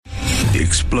The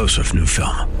explosive new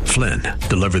film, Flynn,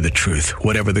 deliver the truth,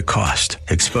 whatever the cost,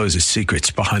 exposes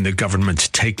secrets behind the government's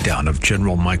takedown of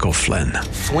General Michael Flynn.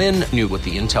 Flynn knew what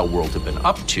the intel world had been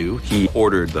up to. He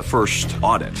ordered the first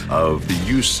audit of the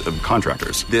use of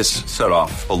contractors. This set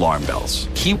off alarm bells.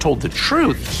 He told the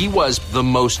truth. He was the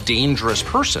most dangerous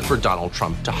person for Donald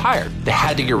Trump to hire. They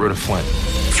had to get rid of Flynn.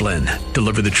 Flynn,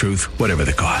 deliver the truth, whatever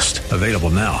the cost. Available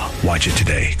now. Watch it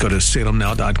today. Go to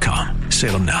salemnow.com.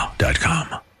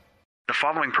 salemnow.com. The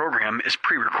following program is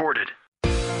pre-recorded.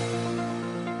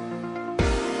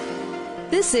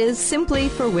 This is Simply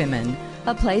for Women,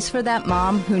 a place for that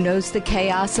mom who knows the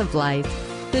chaos of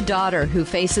life, the daughter who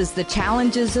faces the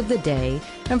challenges of the day,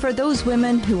 and for those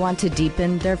women who want to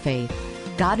deepen their faith.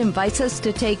 God invites us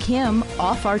to take Him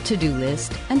off our to-do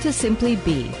list and to simply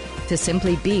be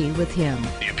with Him.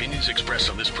 The opinions expressed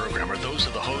on this program are those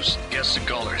of the hosts, guests, and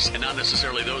callers, and not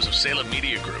necessarily those of Salem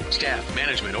Media Group, staff,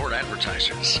 management, or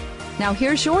advertisers. Now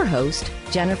here's your host,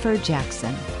 Jennifer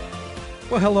Jackson.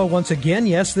 Well, hello once again.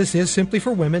 Yes, this is Simply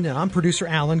for Women, and I'm producer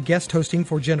Alan, guest hosting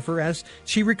for Jennifer as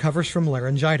she recovers from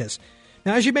laryngitis.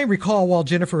 Now, as you may recall, while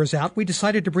Jennifer is out, we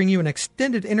decided to bring you an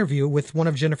extended interview with one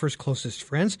of Jennifer's closest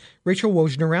friends, Rachel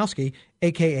Wojnarowski,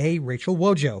 a.k.a. Rachel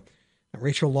Wojo. Now,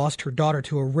 Rachel lost her daughter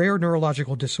to a rare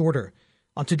neurological disorder.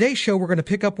 On today's show, we're going to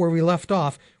pick up where we left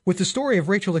off with the story of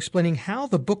Rachel explaining how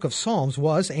the book of Psalms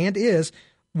was and is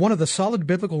one of the solid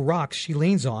biblical rocks she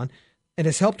leans on and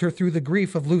has helped her through the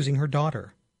grief of losing her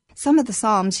daughter. Some of the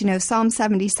Psalms, Psalm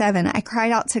 77, I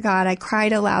cried out to God. I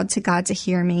cried aloud to God to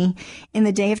hear me. In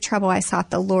the day of trouble, I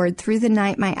sought the Lord. Through the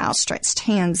night, my outstretched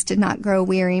hands did not grow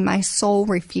weary. My soul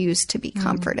refused to be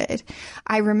comforted.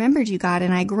 I remembered you, God,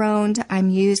 and I groaned. I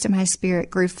mused, and my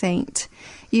spirit grew faint.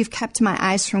 You've kept my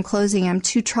eyes from closing. I'm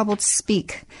too troubled to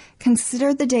speak.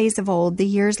 Consider the days of old, the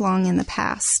years long in the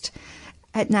past.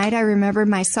 At night I remembered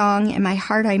my song, in my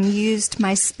heart I mused,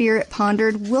 my spirit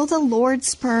pondered, will the Lord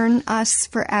spurn us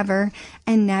forever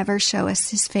and never show us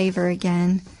His favor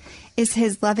again? Is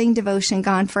His loving devotion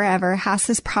gone forever? Has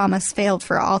His promise failed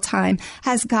for all time?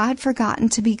 Has God forgotten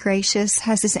to be gracious?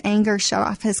 Has His anger shut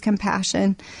off His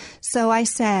compassion? So I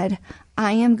said,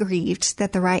 I am grieved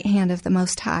that the right hand of the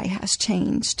Most High has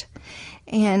changed.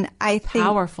 And I think,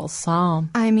 powerful psalm.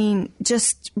 I mean,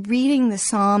 just reading the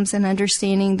Psalms and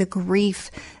understanding the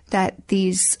grief that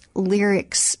these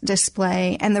lyrics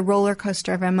display and the roller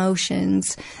coaster of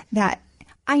emotions, that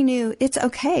I knew it's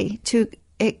okay to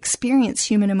experience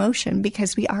human emotion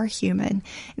because we are human.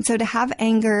 And so to have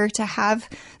anger, to have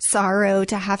sorrow,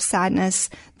 to have sadness,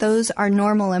 those are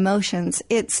normal emotions.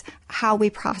 It's how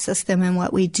we process them and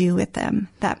what we do with them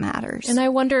that matters. And I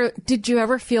wonder, did you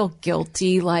ever feel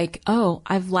guilty, like, oh,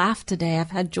 I've laughed today, I've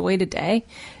had joy today?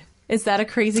 Is that a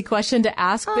crazy question to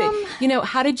ask? But,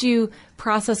 how did you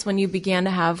process when you began to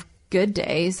have good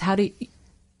days?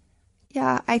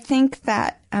 Yeah, I think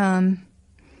that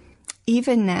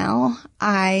even now,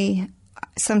 I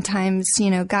sometimes,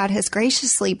 God has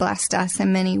graciously blessed us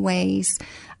in many ways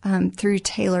through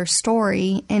Taylor's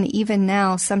story. And even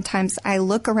now, sometimes I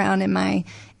look around in my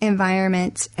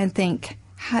environment and think,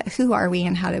 who are we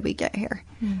and how did we get here?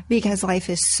 Because life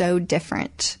is so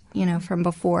different, from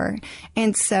before.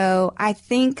 And so I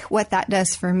think what that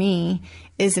does for me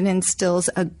is it instills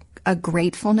a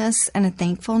gratefulness and a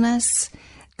thankfulness.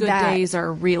 Good days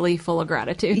are really full of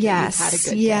gratitude. Yes, that you've had a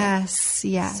good day.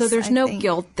 Yes. So there's no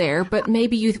guilt there, but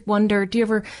maybe you wonder, do you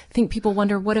ever think people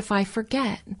wonder, what if I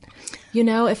forget?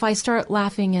 If I start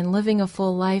laughing and living a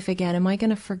full life again, am I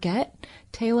going to forget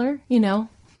Taylor?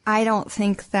 I don't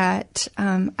think that,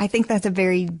 I think that's a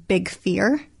very big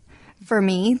fear. For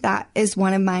me, that is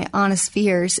one of my honest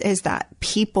fears, is that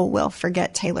people will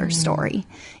forget Taylor's story.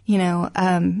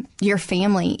 Your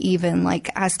family, even,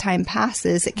 like, as time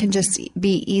passes, it can just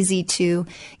be easy to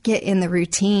get in the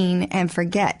routine and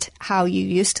forget how you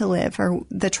used to live or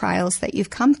the trials that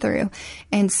you've come through.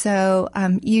 And so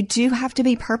you do have to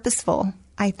be purposeful,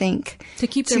 I think. To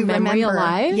keep their memory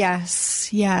alive?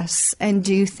 Yes. And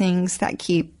do things that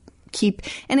keep,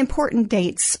 and important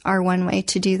dates are one way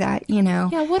to do that,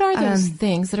 Yeah, what are those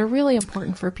things that are really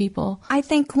important for people? I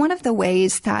think one of the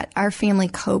ways that our family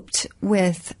coped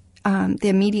with the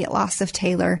immediate loss of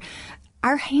Taylor,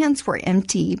 our hands were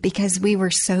empty because we were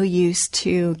so used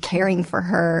to caring for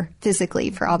her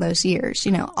physically for all those years.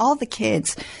 All the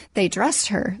kids, they dressed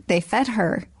her, they fed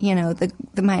her,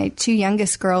 my two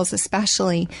youngest girls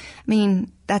especially. I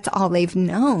mean, that's all they've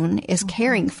known is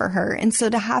caring for her. And so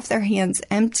to have their hands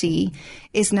empty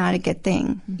is not a good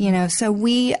thing, So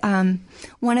we,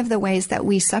 one of the ways that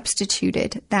we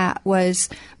substituted that was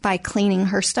by cleaning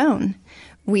her stone.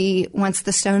 once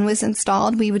the stone was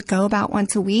installed, we would go about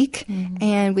once a week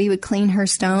and we would clean her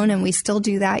stone, and we still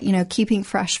do that, keeping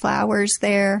fresh flowers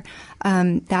there.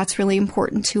 That's really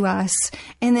important to us.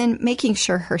 And then making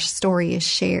sure her story is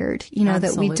shared,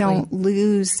 that we don't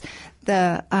lose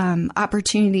the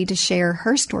opportunity to share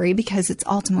her story, because it's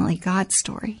ultimately God's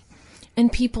story.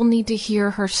 And people need to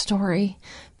hear her story,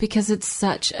 because it's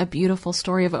such a beautiful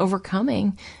story of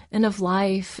overcoming and of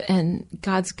life and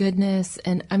God's goodness.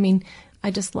 And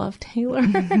I just love Taylor.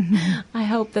 I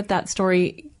hope that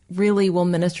story really will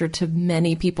minister to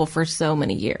many people for so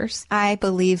many years. I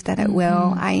believe that it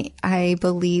will. I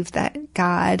believe that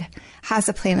God has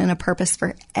a plan and a purpose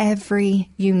for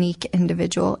every unique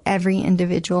individual, every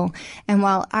individual. And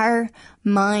while our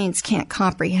minds can't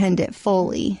comprehend it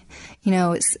fully,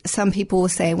 some people will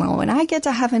say, well, when I get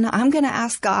to heaven, I'm going to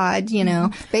ask God,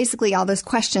 basically all those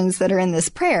questions that are in this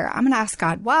prayer. I'm going to ask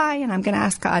God why, and I'm going to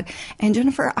ask God. And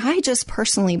Jennifer, I just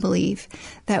personally believe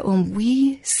that when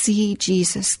we see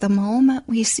Jesus, the moment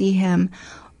we see him,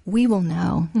 we will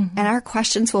know, and our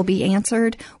questions will be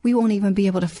answered. We won't even be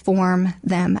able to form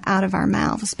them out of our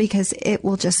mouths, because it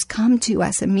will just come to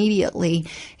us immediately.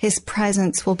 His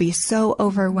presence will be so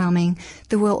overwhelming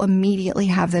that we'll immediately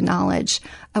have the knowledge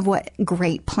of what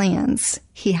great plans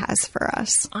he has for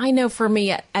us. I know for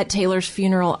me at Taylor's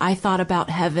funeral, I thought about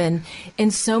heaven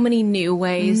in so many new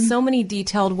ways, so many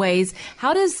detailed ways.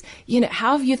 How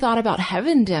have you thought about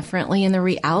heaven differently in the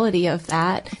reality of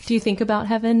that? Do you think about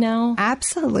heaven now?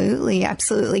 Absolutely.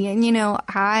 Absolutely.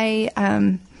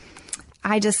 And,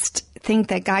 I just think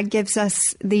that God gives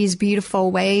us these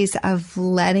beautiful ways of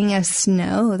letting us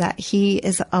know that he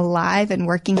is alive and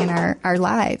working in our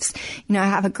lives. I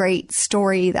have a great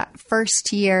story. That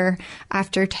first year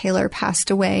after Taylor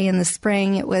passed away in the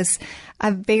spring, it was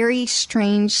a very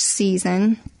strange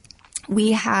season.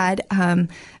 We had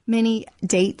many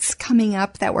dates coming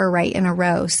up that were right in a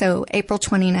row. So April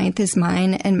 29th is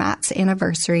mine and Matt's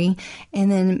anniversary. And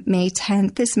then May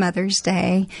 10th is Mother's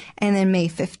Day. And then May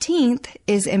 15th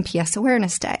is MPS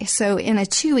Awareness Day. So in a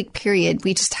 2-week period,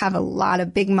 we just have a lot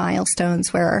of big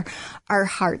milestones where our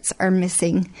hearts are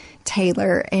missing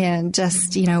Taylor. And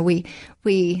just,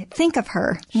 we think of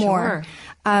her more.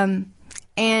 Sure.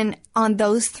 And on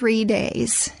those 3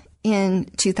 days in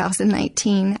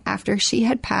 2019, after she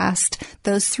had passed,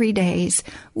 those 3 days,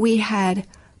 we had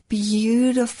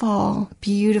beautiful,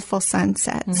 beautiful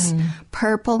sunsets,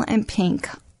 purple and pink,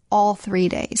 all 3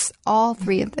 days, all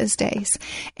 3 of those days.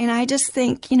 And I just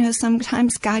think,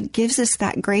 sometimes God gives us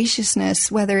that graciousness,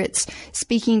 whether it's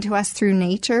speaking to us through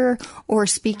nature or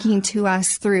speaking to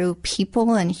us through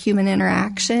people and human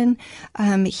interaction.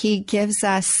 He gives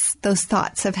us those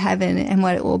thoughts of heaven and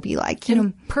what it will be like.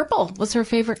 Purple was her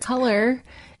favorite color.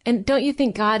 And don't you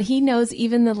think God, he knows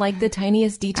even the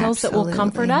tiniest details that will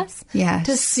comfort us? Yes.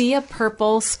 To see a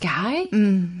purple sky?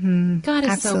 God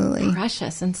is so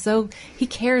precious. And so he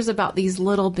cares about these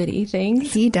little bitty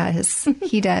things. He does.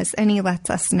 He does. And he lets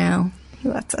us know.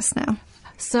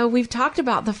 So we've talked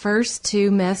about the first 2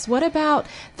 myths. What about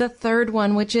the third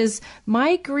one, which is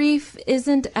my grief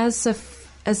isn't as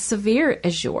severe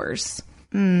as yours?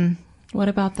 What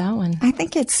about that one? I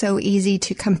think it's so easy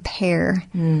to compare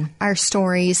our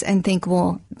stories and think,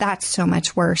 well, that's so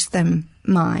much worse than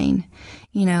mine.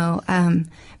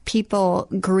 People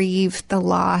grieve the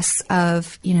loss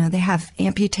of, they have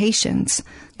amputations.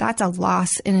 That's a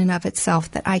loss in and of itself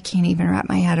that I can't even wrap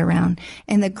my head around.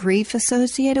 And the grief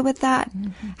associated with that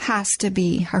has to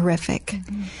be horrific.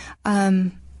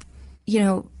 The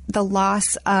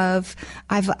loss of,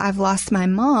 I've lost my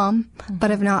mom, but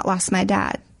I've not lost my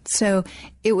dad. So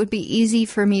it would be easy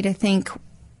for me to think,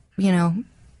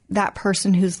 that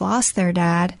person who's lost their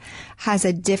dad has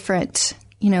a different,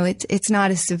 it's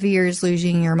not as severe as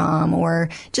losing your mom, or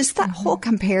just that whole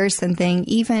comparison thing.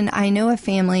 Even I know a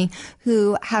family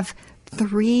who have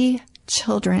 3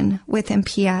 children with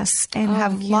MPS and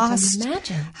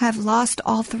have lost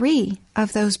all 3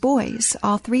 of those boys.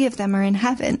 All 3 of them are in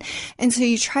heaven. And so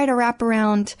you try to wrap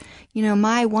around,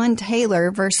 my one Taylor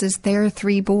versus their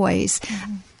 3 boys.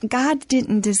 God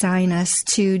didn't design us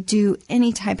to do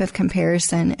any type of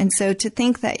comparison. And so to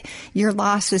think that your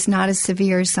loss is not as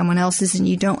severe as someone else's and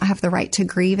you don't have the right to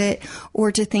grieve it,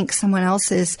 or to think someone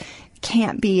else's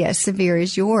can't be as severe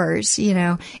as yours,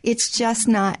 it's just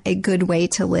not a good way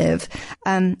to live.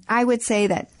 I would say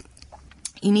that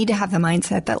you need to have the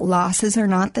mindset that losses are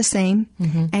not the same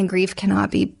and grief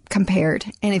cannot be compared.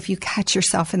 And if you catch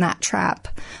yourself in that trap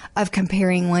of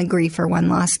comparing one grief or one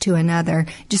loss to another,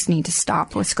 you just need to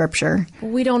stop with Scripture.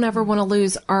 We don't ever want to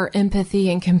lose our empathy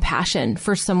and compassion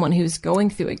for someone who's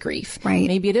going through a grief. Right.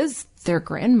 Maybe it is their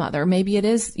grandmother. Maybe it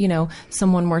is,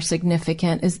 someone more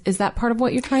significant. Is that part of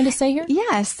what you're trying to say here?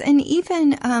 Yes. And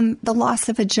even the loss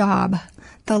of a job,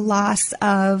 the loss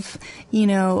of,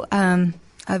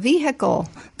 a vehicle,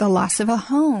 the loss of a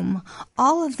home,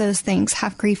 all of those things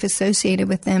have grief associated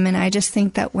with them. And I just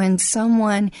think that when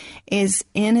someone is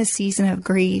in a season of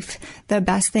grief, the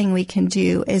best thing we can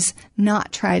do is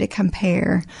not try to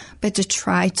compare, but to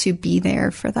try to be there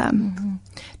for them. Mm-hmm.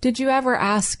 Did you ever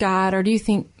ask God, or do you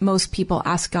think most people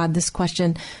ask God this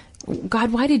question,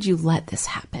 God, why did you let this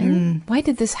happen? Why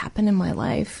did this happen in my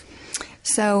life?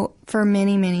 So for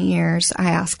many, many years, I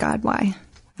asked God why.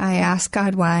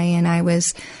 And I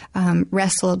was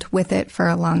wrestled with it for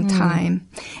a long time.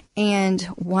 And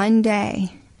one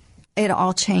day, it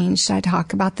all changed. I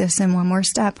talk about this in One More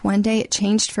Step. One day, it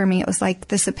changed for me. It was like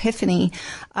this epiphany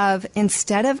of,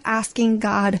 instead of asking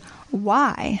God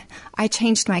why, I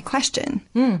changed my question.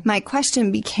 My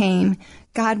question became,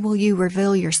 God, will you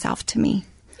reveal yourself to me?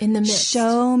 In the midst.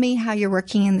 Show me how you're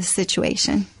working in this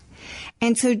situation.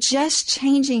 And so just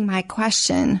changing my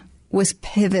question was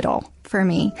pivotal for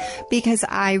me, because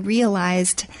I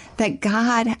realized that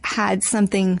God had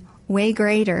something way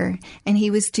greater, and he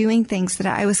was doing things that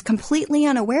I was completely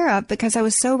unaware of because I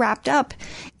was so wrapped up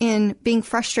in being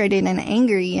frustrated and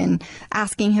angry and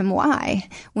asking him why.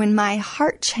 When my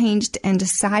heart changed and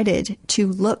decided to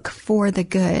look for the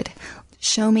good,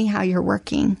 show me how you're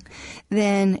working,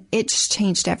 then it just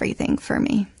changed everything for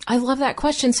me. I love that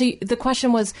question. So the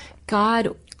question was,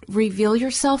 God, reveal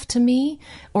yourself to me?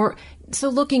 Or so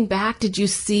looking back, did you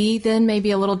see then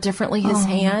maybe a little differently his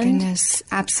hand? Oh, goodness.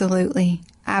 Absolutely.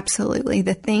 Absolutely.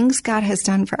 The things God has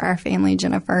done for our family,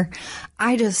 Jennifer,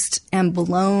 I just am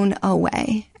blown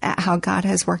away at how God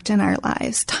has worked in our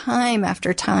lives time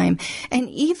after time. And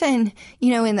even,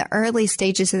 in the early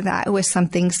stages of that, it was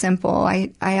something simple.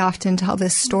 I often tell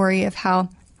this story of how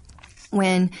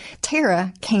when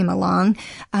Tara came along,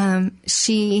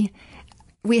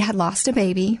 we had lost a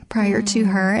baby prior to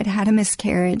her. It had a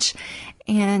miscarriage,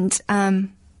 and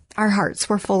our hearts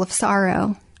were full of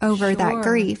sorrow over that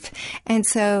grief. And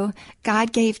so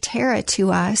God gave Tara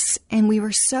to us, and we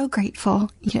were so grateful,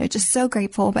 just so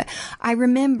grateful. But I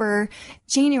remember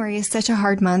January is such a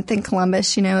hard month in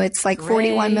Columbus. It's like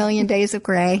 41 million days of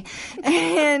gray.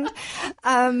 And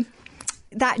that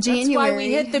January. That's why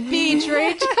we hit the beach,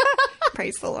 Rach.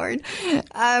 Praise the Lord.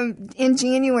 In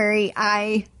January,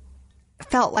 I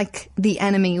felt like the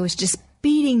enemy was just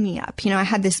beating me up. I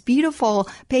had this beautiful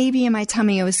baby in my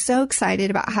tummy. I was so excited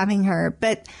about having her,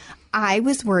 but I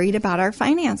was worried about our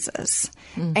finances.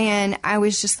 And I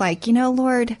was just like,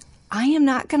 Lord, I am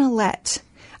not going to let,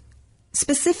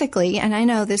 specifically, and I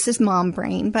know this is mom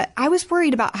brain, but I was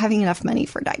worried about having enough money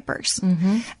for diapers.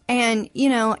 And,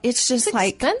 it's just it's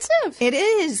like expensive. It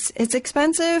is. It's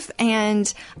expensive.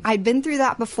 And I'd been through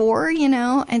that before,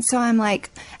 and so I'm like,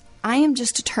 I am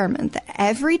just determined that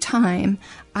every time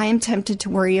I am tempted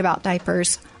to worry about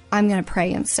diapers, I'm going to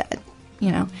pray instead,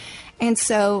 And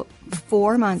so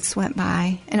 4 months went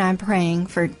by, and I'm praying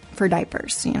for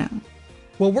diapers,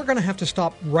 Well, we're going to have to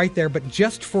stop right there, but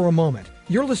just for a moment.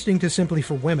 You're listening to Simply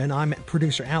for Women. I'm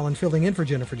producer Alan, filling in for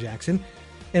Jennifer Jackson,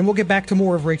 and we'll get back to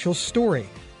more of Rachel's story.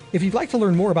 If you'd like to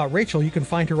learn more about Rachel, you can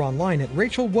find her online at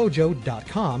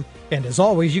rachelwojo.com. And as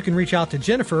always, you can reach out to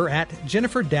Jennifer at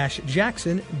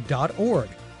jennifer-jackson.org.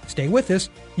 Stay with us.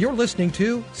 You're listening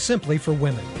to Simply for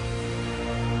Women.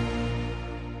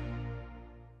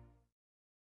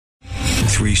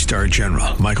 3-star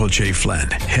General Michael J.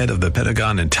 Flynn, head of the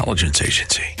Pentagon Intelligence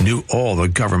Agency, knew all the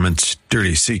government's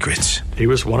dirty secrets. He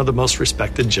was one of the most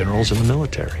respected generals in the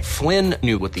military. Flynn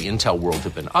knew what the intel world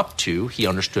had been up to. He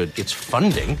understood its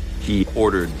funding. He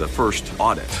ordered the first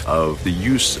audit of the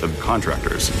use of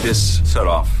contractors. This set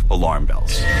off alarm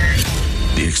bells.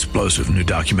 The explosive new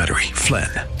documentary, Flynn,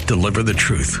 Deliver the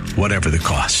Truth, Whatever the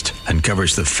Cost,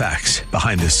 uncovers the facts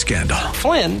behind this scandal.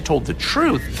 Flynn told the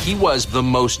truth. He was the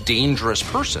most dangerous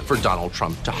person for Donald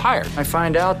Trump to hire. I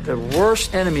find out the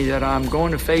worst enemy that I'm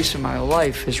going to face in my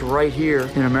life is right here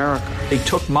in America. They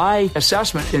took my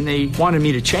assessment and they wanted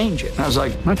me to change it. And I was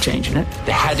like, I'm not changing it.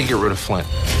 They had to get rid of Flynn.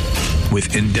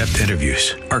 With in-depth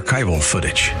interviews, archival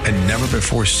footage, and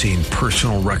never-before-seen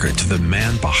personal records of the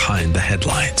man behind the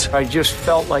headlines. I just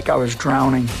felt like I was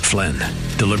drowning. Flynn,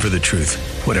 Deliver the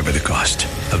Truth, Whatever the Cost.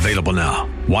 Available now.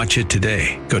 Watch it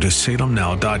today. Go to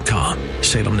salemnow.com.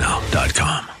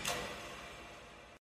 salemnow.com.